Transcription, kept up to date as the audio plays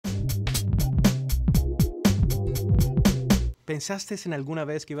¿Pensaste en alguna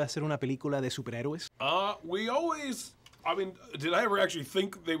vez que iba a ser una película de superhéroes? We always... I mean, did I ever actually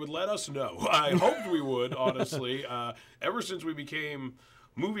think they would let us? No. I hoped we would, honestly. Ever since we became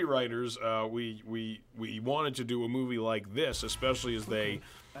movie writers, we wanted to do a movie like this, especially as they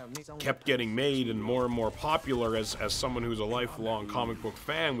kept getting made and more popular. As someone who's a lifelong comic book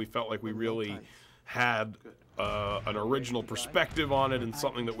fan, we felt like we really had an original perspective on it and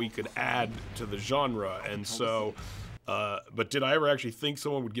something that we could add to the genre. And so... but did I ever actually think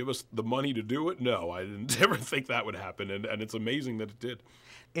someone would give us the money to do it? No, I didn't ever think that would happen, and it's amazing that it did.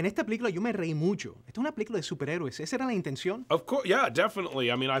 En esta película yo me reí mucho. Esta es una película de superhéroes. ¿Esa era la intención? Of course, yeah,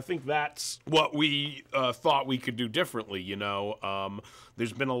 definitely. I mean, I think that's what we thought we could do differently, you know.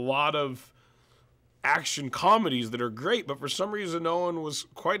 There's been a lot of action comedies that are great, but for some reason no one was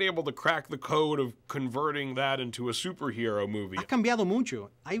quite able to crack the code of converting that into a superhero movie. Has cambiado mucho.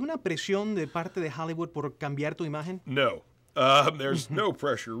 ¿Hay una presión de parte de Hollywood por cambiar tu imagen? No. There's no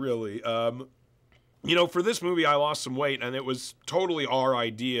pressure, really. You know, for this movie, I lost some weight, and it was totally our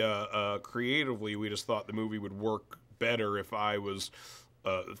idea. Creatively, we just thought the movie would work better if I was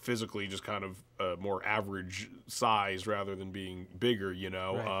physically just kind of more average size rather than being bigger, you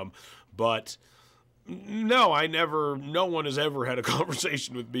know. Right. But no, no one has ever had a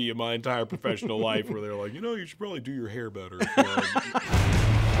conversation with me in my entire professional life where they're like, you know, you should probably do your hair better.